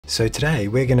So today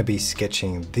we're going to be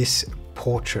sketching this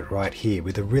portrait right here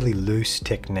with a really loose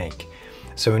technique.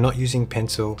 So we're not using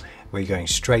pencil, we're going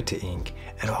straight to ink,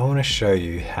 and I want to show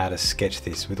you how to sketch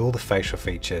this with all the facial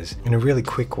features in a really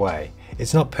quick way.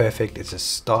 It's not perfect, it's a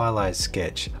stylized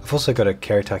sketch. I've also got a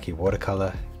Karatake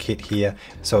watercolor kit here,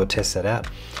 so I'll test that out.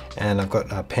 And I've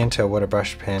got a Panto water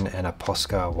brush pen and a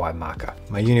Posca white marker.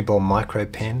 My Uniball micro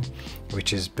pen,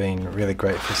 which has been really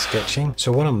great for sketching.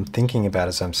 So what I'm thinking about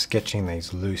as I'm sketching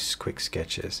these loose, quick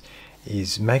sketches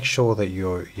is make sure that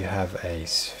you have a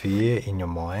sphere in your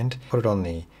mind. Put it on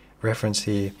the reference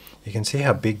here. You can see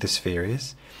how big the sphere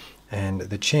is, and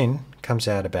the chin comes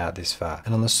out about this far.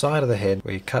 And on the side of the head,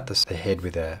 we cut the head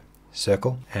with a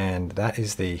circle, and that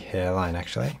is the hairline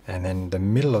actually. And then the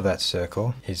middle of that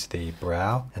circle is the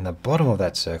brow, and the bottom of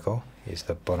that circle is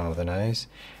the bottom of the nose.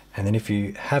 And then if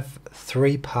you have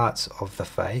three parts of the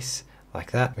face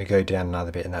like that, we go down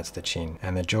another bit, and that's the chin.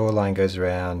 And the jawline goes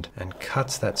around and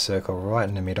cuts that circle right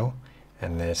in the middle,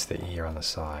 and there's the ear on the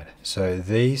side. So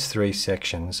these three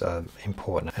sections are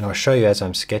important, and I'll show you as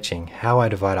I'm sketching how I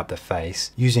divide up the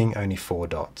face using only 4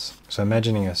 dots. So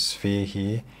imagining a sphere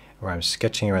here where I'm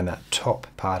sketching around that top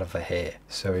part of the hair.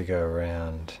 So we go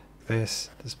around this.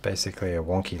 There's basically a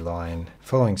wonky line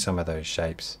following some of those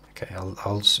shapes. Okay,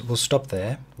 we'll stop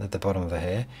there at the bottom of the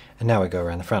hair, and now we go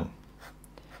around the front.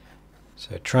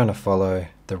 So trying to follow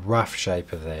the rough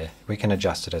shape of there. We can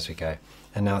adjust it as we go.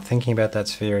 And now thinking about that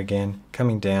sphere again,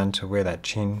 coming down to where that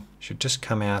chin should just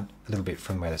come out a little bit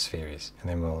from where the sphere is. And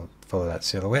then we'll follow that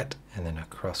silhouette, and then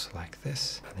across like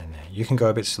this. And then there. You can go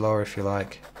a bit slower if you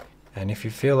like. And if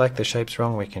you feel like the shape's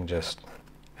wrong, we can just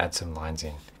add some lines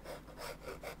in.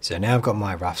 So now I've got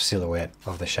my rough silhouette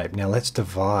of the shape. Now let's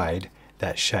divide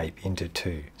that shape into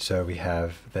 2. So we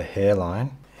have the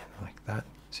hairline, like that.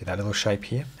 See that little shape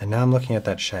here? And now I'm looking at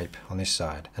that shape on this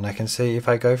side, and I can see if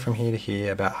I go from here to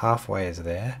here, about halfway is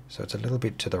there. So it's a little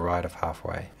bit to the right of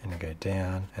halfway, and I go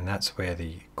down, and that's where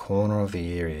the corner of the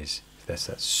ear is. There's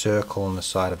that circle on the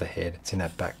side of the head. It's in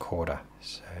that back quarter.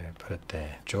 So put it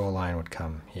there. Jawline would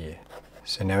come here.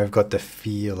 So now we've got the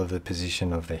feel of the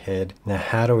position of the head. Now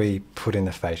how do we put in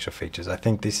the facial features? I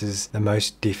think this is the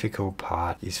most difficult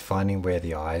part, is finding where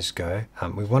the eyes go.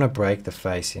 We want to break the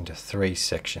face into 3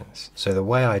 sections. So the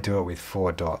way I do it with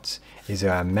 4 dots is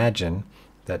I imagine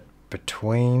that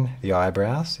between the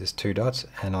eyebrows is 2 dots,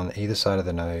 and on either side of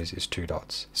the nose is 2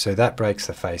 dots. So that breaks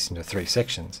the face into 3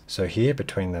 sections. So here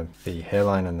between the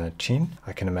hairline and the chin,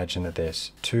 I can imagine that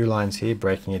there's 2 lines here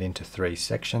breaking it into 3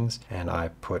 sections, and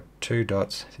I put 2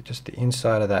 dots, so just the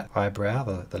inside of that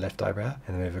eyebrow, the left eyebrow,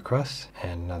 and move across,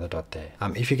 and another dot there.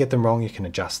 If you get them wrong, you can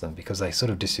adjust them because they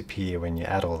sort of disappear when you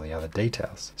add all the other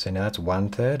details. So now that's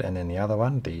 1/3, and then the other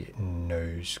one, the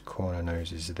nose, corner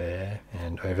nose is there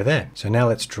and over there. So now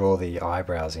let's draw the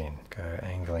eyebrows in. Go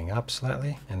angling up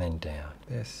slightly and then down.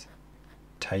 This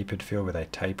tapered feel where they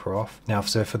taper off. Now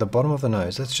so for the bottom of the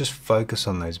nose, let's just focus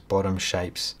on those bottom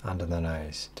shapes under the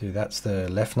nose. That's the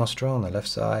left nostril on the left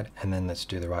side, and then let's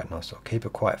do the right nostril. Keep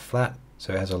it quite flat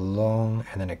so it has a long,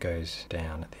 and then it goes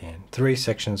down at the end. 3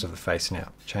 sections of the face now.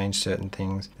 Change certain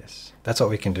things. Yes. That's what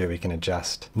we can do, we can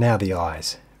adjust. Now the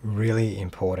eyes. Really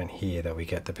important here that we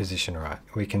get the position right.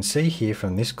 We can see here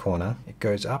from this corner, it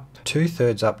goes up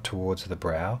 2/3 up towards the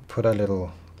brow. Put a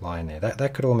little line there.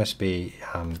 That could almost be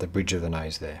the bridge of the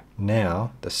nose there.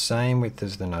 Now the same width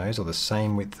as the nose, or the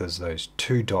same width as those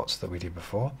 2 dots that we did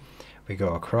before, we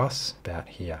go across about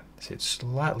here. So it's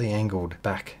slightly angled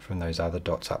back from those other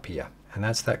dots up here, and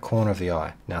that's that corner of the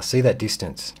eye. Now see that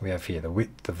distance we have here, the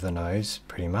width of the nose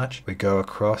pretty much. We go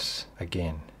across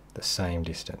again the same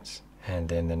distance, and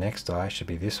then the next eye should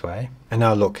be this way. And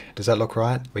now look, does that look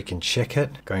right? We can check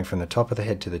it going from the top of the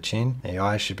head to the chin. The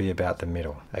eye should be about the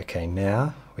middle. Okay,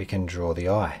 now we can draw the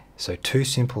eye. So 2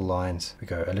 simple lines. We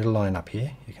go a little line up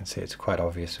here. You can see it's quite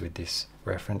obvious with this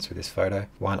reference, with this photo.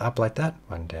 One up like that,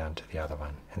 one down to the other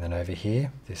one. And then over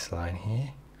here, this line here,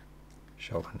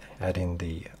 short one there. Add in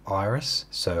the iris.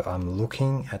 So I'm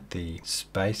looking at the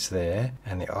space there,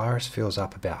 and the iris fills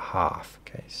up about half.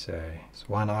 Okay, so it's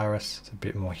one iris. It's a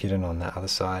bit more hidden on that other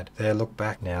side. There, look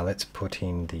back. Now let's put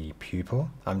in the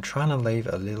pupil. I'm trying to leave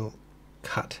a little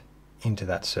cut into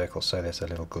that circle so there's a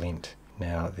little glint.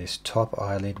 Now this top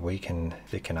eyelid we can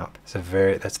thicken up.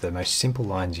 That's the most simple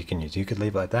lines you can use. You could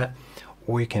leave it like that,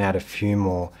 or you can add a few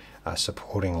more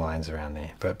supporting lines around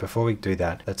there. But before we do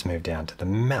that, let's move down to the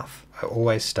mouth. I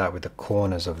always start with the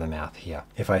corners of the mouth here.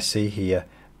 If I see here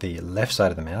the left side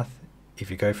of the mouth,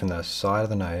 if you go from the side of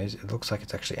the nose, it looks like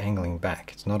it's actually angling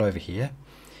back. It's not over here,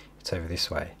 it's over this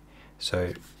way.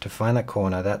 So to find that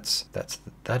corner, that's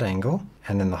that angle,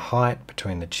 and then the height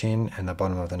between the chin and the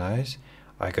bottom of the nose,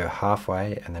 I go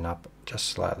halfway and then up just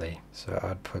slightly. So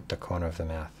I'd put the corner of the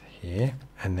mouth here,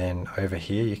 and then over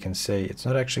here you can see it's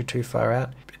not actually too far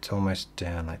out. It's almost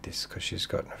down like this because she's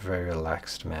got a very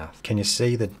relaxed mouth. Can you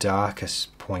see the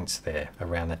darkest points there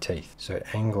around the teeth? So it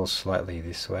angles slightly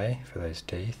this way for those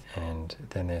teeth, and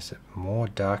then there's more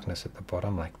darkness at the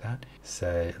bottom like that.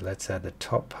 So let's add the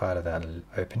top part of that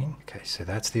opening. Okay, so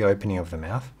that's the opening of the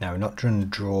mouth. Now we're not trying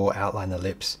to outline the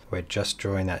lips, we're just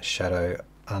drawing that shadow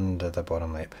under the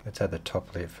bottom lip. Let's add the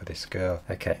top lip for this girl.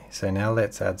 Okay, so now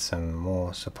let's add some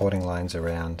more supporting lines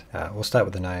around. We'll start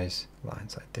with the nose,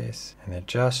 lines like this, and they're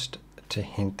just to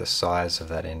hint the size of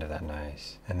that end of that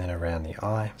nose. And then around the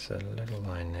eye, so a little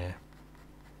line there.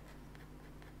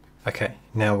 Okay,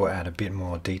 now we'll add a bit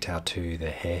more detail to the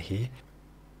hair here.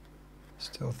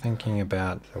 Still thinking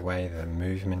about the way the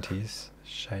movement is,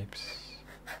 shapes.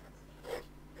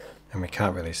 And we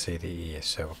can't really see the ears,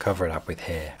 so we'll cover it up with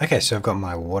hair. Okay, so I've got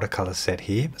my watercolor set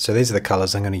here. So these are the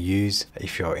colors I'm going to use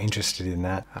if you're interested in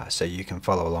that, so you can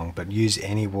follow along, but use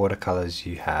any watercolors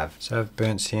you have. So I've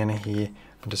burnt sienna here.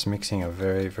 I'm just mixing a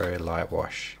very, very light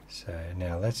wash. So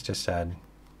now let's just add,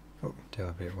 do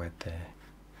a bit wet there.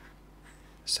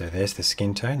 So there's the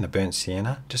skin tone, the burnt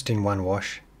sienna, just in one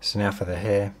wash. So now for the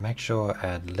hair, make sure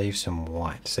leave some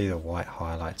white. See the white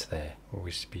highlights there,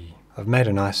 wispy. I've made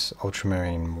a nice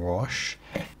ultramarine wash,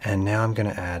 and now I'm going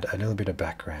to add a little bit of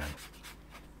background.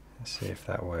 Let's see if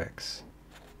that works.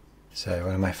 So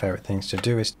one of my favorite things to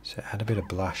do is to add a bit of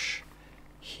blush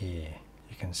here.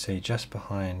 You can see just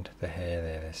behind the hair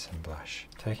there's some blush.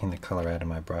 Taking the color out of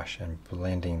my brush and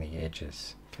blending the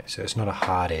edges. Okay, so it's not a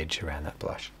hard edge around that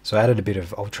blush. So I added a bit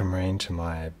of ultramarine to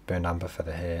my burnt umber for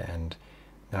the hair, and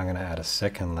now I'm going to add a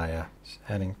second layer, just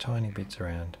adding tiny bits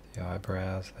around the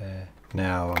eyebrows there.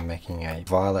 Now I'm making a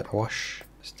violet wash.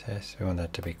 This test, we want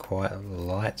that to be quite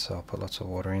light, so I'll put lots of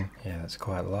water in. Yeah, that's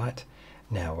quite light.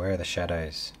 Now, where are the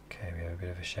shadows? Okay, we have a bit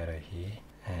of a shadow here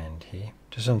and here,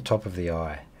 just on top of the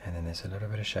eye, and then there's a little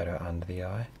bit of shadow under the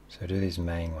eye. So do these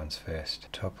main ones first.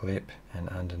 Top lip and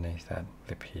underneath that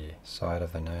lip here. Side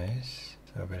of the nose,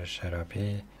 so a bit of shadow up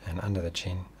here, and under the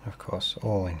chin, of course,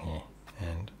 all in here.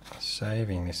 And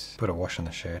saving this, put a wash on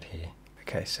the shirt here.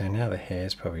 Okay, so now the hair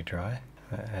is probably dry.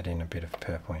 Add in a bit of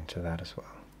purple into that as well.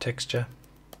 Texture,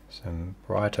 some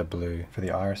brighter blue for the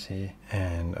iris here,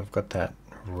 and I've got that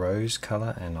rose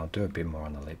color, and I'll do a bit more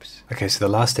on the lips. Okay, so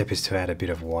the last step is to add a bit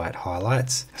of white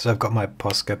highlights. So I've got my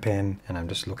Posca pen, and I'm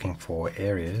just looking for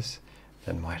areas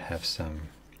that might have some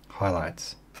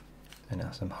highlights. And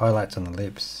now some highlights on the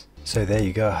lips. So there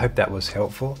you go, I hope that was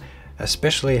helpful.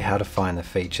 Especially how to find the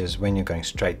features when you're going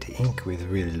straight to ink with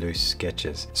really loose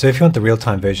sketches. So if you want the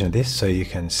real-time version of this so you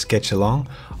can sketch along,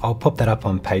 I'll pop that up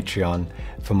on Patreon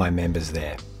for my members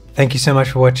there. Thank you so much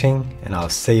for watching, and I'll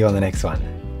see you on the next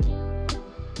one.